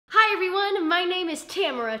everyone, my name is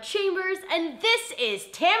Tamara Chambers, and this is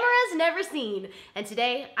Tamara's Never Seen, and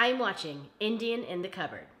today I'm watching Indian in the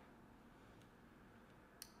Cupboard.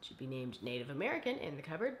 It should be named Native American in the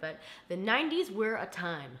Cupboard, but the 90s were a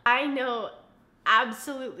time. I know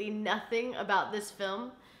absolutely nothing about this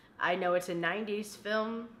film. I know it's a 90s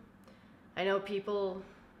film. I know people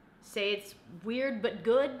say it's weird but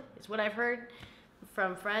good, is what I've heard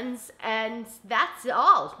from friends, and that's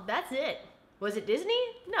all. That's it. Was it Disney?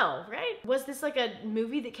 No, right? Was this like a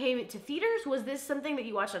movie that came to theaters? Was this something that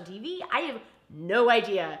you watched on TV? I have no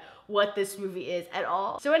idea what this movie is at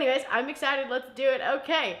all. So anyways, I'm excited. Let's do it.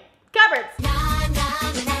 Okay, cupboards.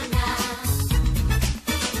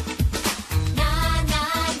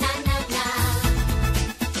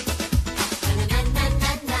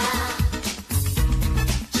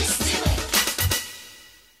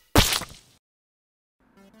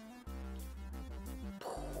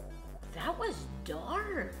 That was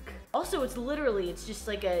dark. Also, it's just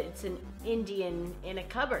like it's an Indian in a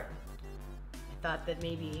cupboard. I thought that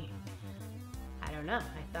maybe, I don't know,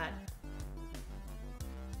 I thought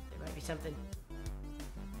there might be something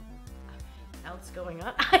else going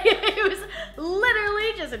on. It was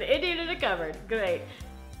literally just an Indian in a cupboard. Great.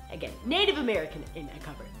 Again, Native American in a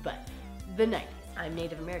cupboard, but the 90s. I'm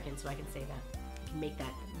Native American, so I can say that. I can make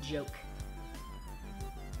that joke.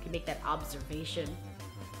 I can make that observation.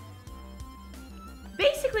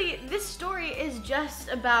 Basically, this story is just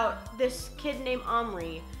about this kid named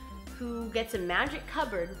Omri who gets a magic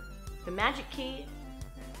cupboard, the magic key,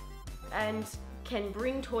 and can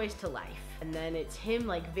bring toys to life. And then it's him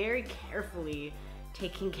like very carefully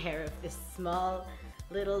taking care of this small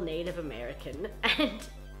little Native American. And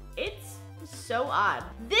it's so odd.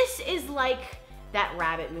 This is like that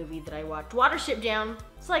rabbit movie that I watched, Watership Down.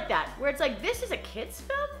 It's like that, where it's like, this is a kid's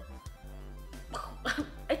film?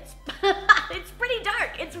 It's pretty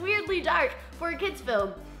dark. It's weirdly dark for a kid's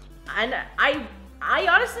film. And I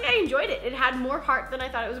honestly, I enjoyed it. It had more heart than I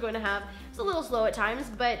thought it was going to have. It's a little slow at times,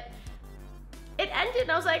 but it ended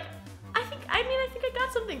and I was like, I think I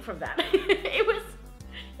got something from that. It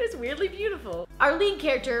was weirdly beautiful. Our lead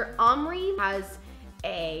character, Omri, has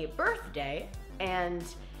a birthday and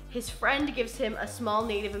his friend gives him a small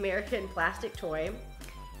Native American plastic toy.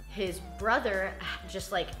 His brother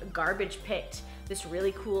just like garbage picked this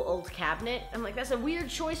really cool old cabinet. I'm like, that's a weird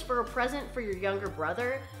choice for a present for your younger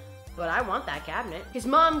brother, but I want that cabinet. His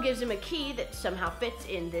mom gives him a key that somehow fits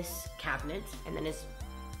in this cabinet, and then his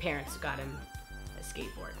parents got him a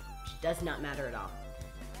skateboard, which does not matter at all.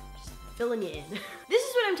 Just filling you in. This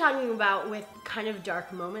is what I'm talking about with kind of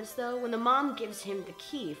dark moments though. When the mom gives him the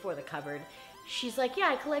key for the cupboard, she's like, yeah,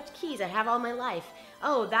 I collect keys, I have all my life.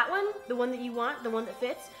 Oh, that one? The one that you want? The one that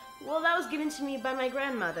fits? Well, that was given to me by my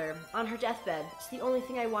grandmother on her deathbed. It's the only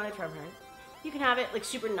thing I wanted from her. You can have it like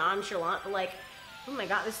super nonchalant, but like, oh my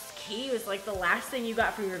god, this key was like the last thing you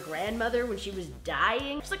got from your grandmother when she was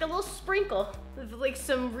dying. Just like a little sprinkle of like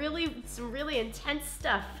some really intense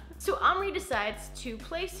stuff. So Omri decides to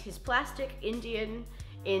place his plastic Indian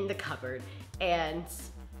in the cupboard, and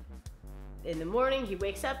in the morning he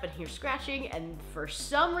wakes up and hears scratching, and for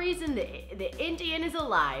some reason the Indian is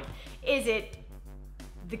alive. Is it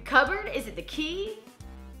the cupboard? Is it the key?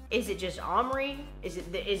 Is it just Omri? Is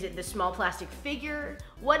it the small plastic figure?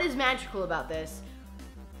 What is magical about this?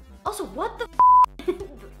 Also, what the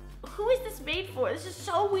who is this made for? This is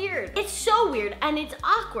so weird. It's so weird, and it's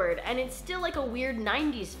awkward, and it's still like a weird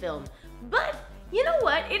 90s film. But you know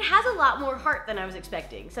what? It has a lot more heart than I was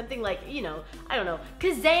expecting. Something like, you know, I don't know,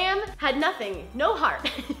 Kazam had nothing, no heart.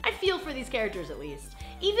 I feel for these characters at least.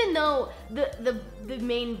 Even though the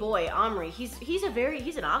main boy, Omri, he's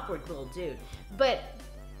an awkward little dude. But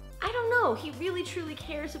I don't know, he really truly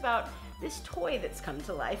cares about this toy that's come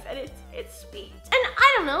to life, and it's sweet. And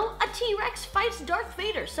I don't know, a T-Rex fights Darth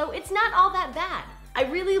Vader, so it's not all that bad. I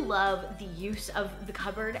really love the use of the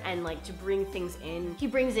cupboard and like to bring things in. He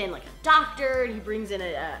brings in like a doctor, and he brings in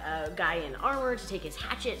a guy in armor to take his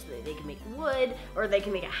hatchet so that they can make wood, or they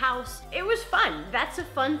can make a house. It was fun. That's a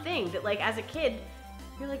fun thing that like as a kid,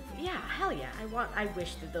 you're like, yeah, hell yeah, I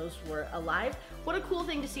wish that those were alive. What a cool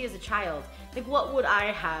thing to see as a child. Like, what would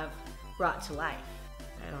I have brought to life?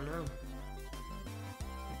 I don't know.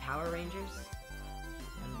 The Power Rangers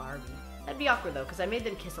and Barbie. That'd be awkward though, because I made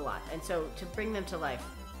them kiss a lot, and so to bring them to life,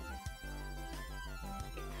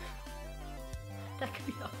 that could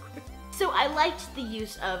be awkward. So I liked the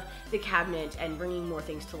use of the cabinet and bringing more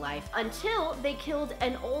things to life until they killed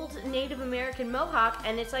an old Native American Mohawk,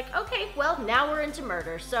 and it's like, okay, well, now we're into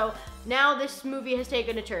murder. So now this movie has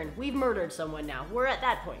taken a turn. We've murdered someone now. We're at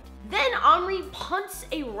that point. Then Omri punts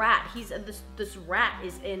a rat. This rat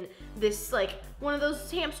is in this, like, one of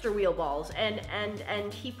those hamster wheel balls,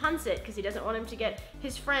 and he punts it because he doesn't want him to get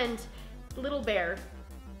his friend, Little Bear.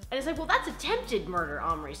 And it's like, well, that's attempted murder,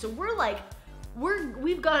 Omri. So we're like,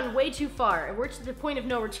 we've gone way too far, and we're to the point of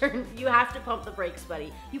no return. You have to pump the brakes,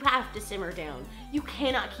 buddy. You have to simmer down. You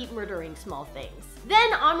cannot keep murdering small things.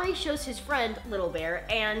 Then Omri shows his friend, Little Bear,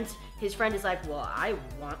 and his friend is like, well, I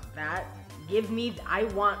want that. I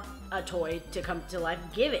want a toy to come to life.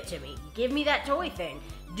 Give it to me. Give me that toy thing.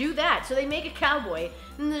 Do that. So they make a cowboy,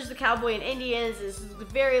 and there's the cowboy and Indians. This is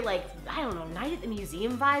very, like, I don't know, Night at the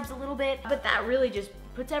Museum vibes a little bit, but that really just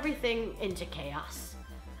puts everything into chaos.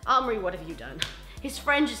 Omri, what have you done? His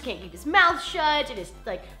friend just can't keep his mouth shut and is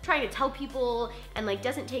like trying to tell people and like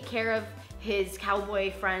doesn't take care of his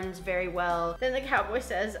cowboy friends very well. Then the cowboy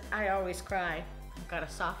says, I always cry. I've got a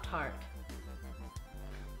soft heart.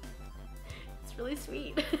 It's really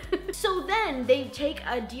sweet. So then they take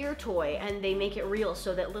a deer toy and they make it real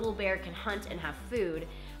so that Little Bear can hunt and have food.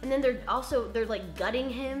 And then they're like gutting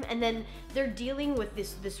him, and then they're dealing with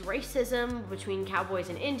this racism between cowboys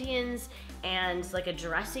and Indians and like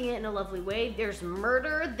addressing it in a lovely way. There's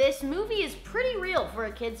murder. This movie is pretty real for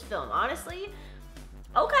a kid's film, honestly.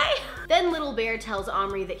 Okay. Then Little Bear tells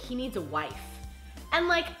Omri that he needs a wife. And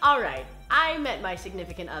like, all right, I met my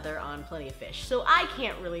significant other on Plenty of Fish, so I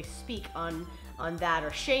can't really speak on that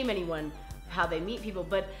or shame anyone how they meet people,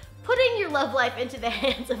 but putting your love life into the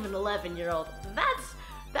hands of an 11-year-old, that's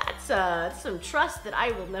some trust that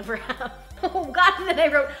I will never have. Oh God, and then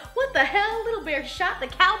I wrote, what the hell? Little Bear shot the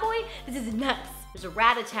cowboy? This is nuts. There's a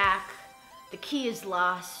rat attack. The key is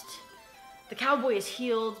lost. The cowboy is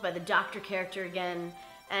healed by the doctor character again,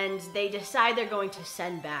 and they decide they're going to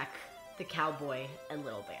send back the cowboy and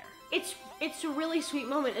Little Bear. It's a really sweet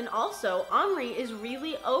moment, and also Omri is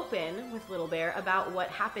really open with Little Bear about what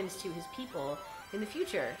happens to his people in the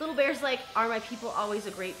future. Little Bear's like, are my people always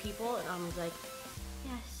a great people? And Omri's like,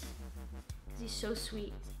 yes, because he's so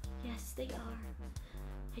sweet. Yes, they are.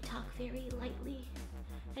 I talk very lightly,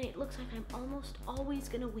 and it looks like I'm almost always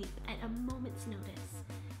gonna weep at a moment's notice.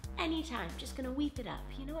 Anytime, just gonna weep it up.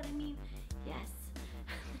 You know what I mean? Yes.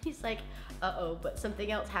 He's like, uh-oh, but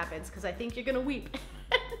something else happens because I think you're gonna weep.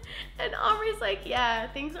 And Omri's like, yeah,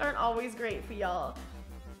 things aren't always great for y'all.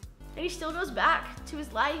 And he still goes back to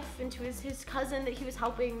his life and to his cousin that he was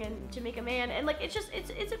helping and to make a man. And like, it's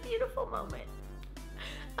a beautiful moment.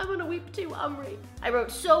 I'm gonna weep too, Omri. I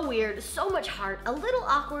wrote so weird, so much heart, a little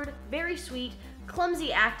awkward, very sweet,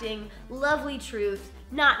 clumsy acting, lovely truth,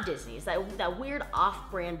 not Disney. It's that weird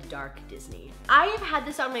off-brand dark Disney. I have had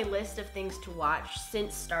this on my list of things to watch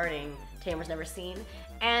since starting Tamara's Never Seen,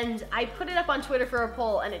 and I put it up on Twitter for a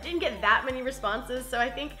poll and it didn't get that many responses, so I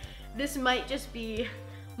think this might just be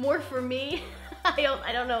more for me. I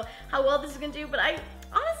don't know how well this is gonna do, but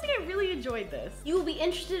honestly, I really enjoyed this. You will be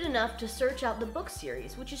interested enough to search out the book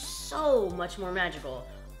series, which is so much more magical.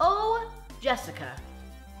 Oh, Jessica.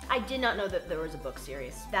 I did not know that there was a book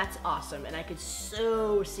series. That's awesome, and I could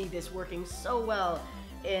so see this working so well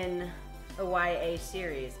in a YA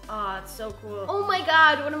series. Oh, it's so cool. Oh my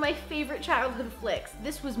God, one of my favorite childhood flicks.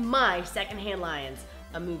 This was my Secondhand Lions,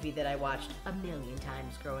 a movie that I watched a million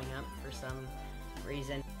times growing up for some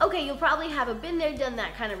reason. Okay, you'll probably have a been there, done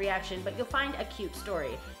that kind of reaction, but you'll find a cute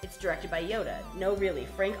story. It's directed by Yoda. No, really,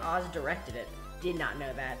 Frank Oz directed it. Did not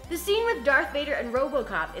know that. The scene with Darth Vader and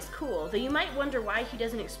RoboCop is cool, though you might wonder why he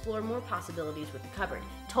doesn't explore more possibilities with the cupboard.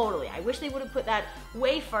 Totally, I wish they would have put that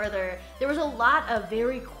way farther. There was a lot of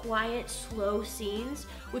very quiet, slow scenes,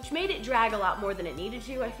 which made it drag a lot more than it needed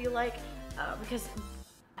to, I feel like, because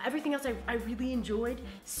everything else I really enjoyed,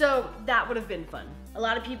 so that would have been fun. A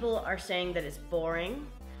lot of people are saying that it's boring.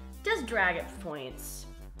 It does drag at points,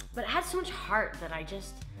 but it has so much heart that I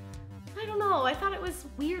don't know, I thought it was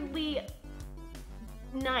weirdly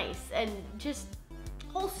nice and just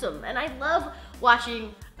wholesome, and I love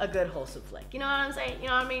watching a good wholesome flick. You know what I'm saying? You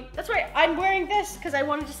know what I mean? That's right, I'm wearing this because I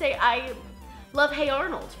wanted to say I love Hey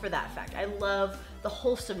Arnold for that fact. I love the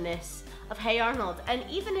wholesomeness of Hey Arnold, and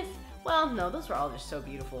even if, well, no, those were all just so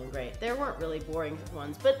beautiful and great. There weren't really boring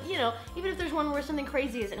ones, but you know, even if there's one where something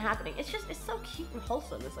crazy isn't happening, it's so cute and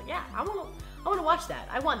wholesome. It's like, yeah, I wanna watch that.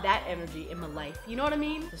 I want that energy in my life. You know what I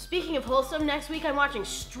mean? So speaking of wholesome, next week I'm watching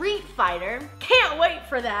Street Fighter. Can't wait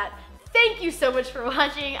for that. Thank you so much for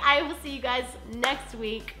watching. I will see you guys next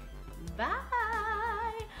week. Bye.